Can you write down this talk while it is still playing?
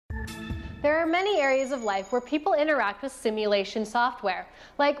There are many areas of life where people interact with simulation software,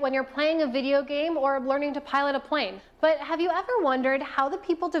 like when you're playing a video game or learning to pilot a plane. But have you ever wondered how the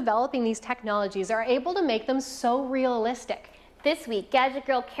people developing these technologies are able to make them so realistic? This week, Gadget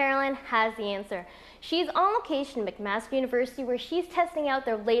Girl Carolyn has the answer. She's on location at McMaster University where she's testing out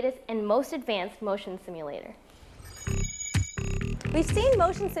their latest and most advanced motion simulator. We've seen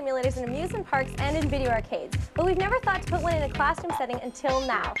motion simulators in amusement parks and in video arcades, but we've never thought to put one in a classroom setting until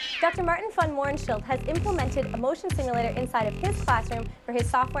now. Dr. Martin von Mohrenschildt has implemented a motion simulator inside of his classroom for his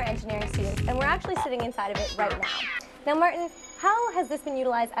software engineering students, and we're actually sitting inside of it right now. Now, Martin, how has this been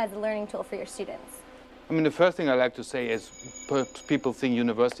utilized as a learning tool for your students? I mean, the first thing I like to say is people think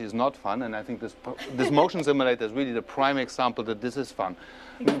university is not fun, and I think this motion simulator is really the prime example that this is fun.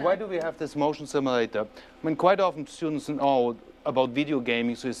 I mean, why do we have this motion simulator? I mean, quite often students know about video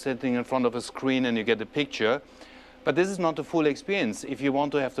gaming, so you're sitting in front of a screen and you get a picture. But this is not the full experience. If you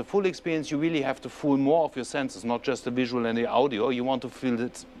want to have the full experience, you really have to fool more of your senses, not just the visual and the audio. You want to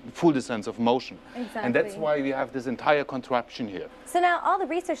fool the sense of motion. Exactly. And that's why we have this entire contraption here. So now, all the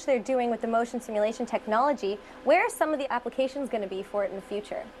research they're doing with the motion simulation technology, where are some of the applications going to be for it in the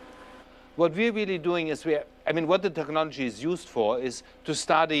future? What we're really doing is, what the technology is used for is to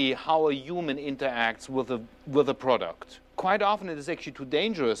study how a human interacts with a product. Quite often it is actually too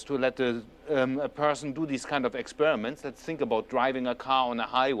dangerous to let a person do these kind of experiments. Let's think about driving a car on a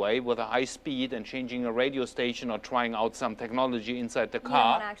highway with a high speed and changing a radio station or trying out some technology inside the car. You don't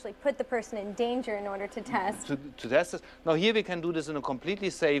want to actually put the person in danger in order to test. To test this. Now here we can do this in a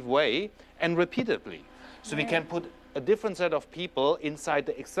completely safe way and repeatedly. So we can put a different set of people inside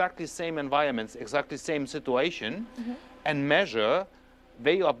the exactly same environments, exactly same situation, and measure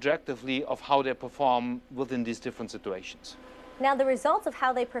very objectively of how they perform within these different situations. Now, the results of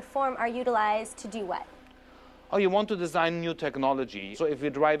how they perform are utilized to do what? Oh, you want to design new technology. So if we're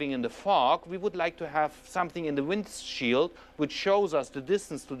driving in the fog, we would like to have something in the windshield which shows us the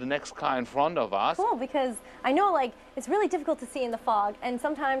distance to the next car in front of us. Cool, because I know it's really difficult to see in the fog, and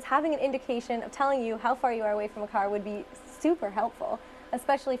sometimes having an indication of telling you how far you are away from a car would be super helpful,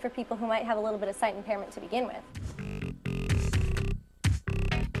 especially for people who might have a little bit of sight impairment to begin with.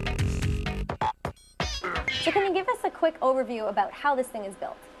 So can you give us a quick overview about how this thing is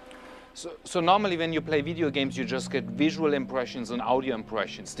built? So normally when you play video games, you just get visual impressions and audio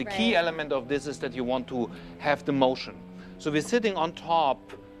impressions. The key element of this is that you want to have the motion. So we're sitting on top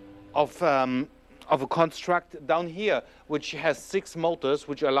of a construct down here, which has 6 motors,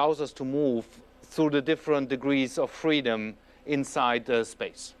 which allows us to move through the different degrees of freedom inside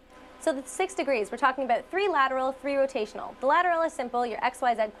space. So the 6 degrees, we're talking about 3 lateral, 3 rotational. The lateral is simple, your X,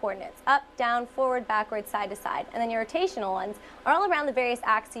 Y, Z coordinates, up, down, forward, backward, side to side. And then your rotational ones are all around the various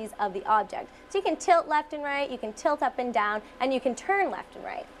axes of the object. So you can tilt left and right, you can tilt up and down, and you can turn left and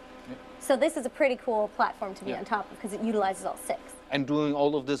right. So this is a pretty cool platform to be on top of because it utilizes all 6. And doing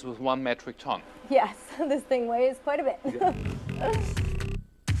all of this with 1 metric ton. Yes, this thing weighs quite a bit. Yeah.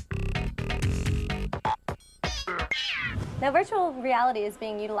 Now, virtual reality is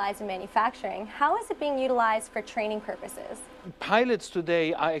being utilized in manufacturing. How is it being utilized for training purposes? Pilots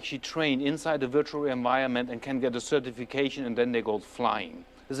today are actually trained inside a virtual environment and can get a certification, and then they go flying.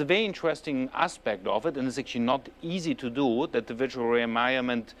 There's a very interesting aspect of it, and it's actually not easy to do, that the virtual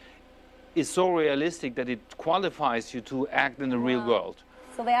environment is so realistic that it qualifies you to act in the real world.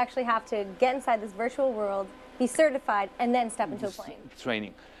 So they actually have to get inside this virtual world, be certified, and then step into a plane.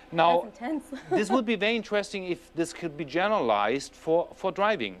 Training. Now, that's intense. This would be very interesting if this could be generalized for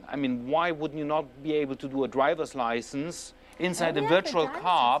driving. I mean, why wouldn't you not be able to do a driver's license inside a virtual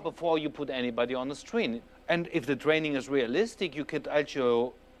car before you put anybody on the screen? And if the training is realistic, you could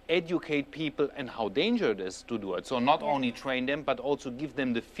also educate people on how dangerous it is to do it. So not only train them, but also give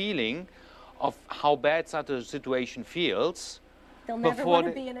them the feeling of how bad such a situation feels. They'll never want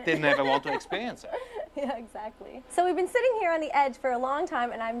to be in it. They never want to experience it. Yeah, exactly. So we've been sitting here on the edge for a long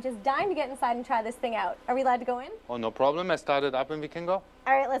time, and I'm just dying to get inside and try this thing out. Are we allowed to go in? Oh, no problem. I started up and we can go.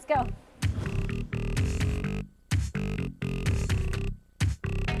 All right, let's go.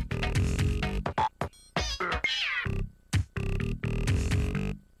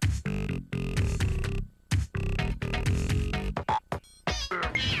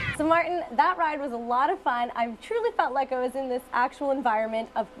 So Martin, that ride was a lot of fun. I truly felt like I was in this actual environment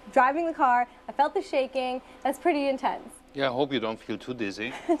of driving the car. I felt the shaking. That's pretty intense. Yeah, I hope you don't feel too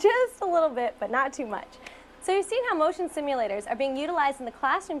dizzy. Just a little bit, but not too much. So you've seen how motion simulators are being utilized in the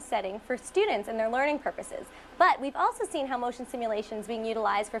classroom setting for students and their learning purposes. But we've also seen how motion simulation is being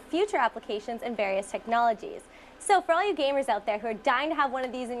utilized for future applications and various technologies. So for all you gamers out there who are dying to have one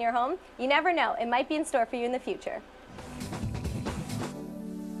of these in your home, you never know, it might be in store for you in the future.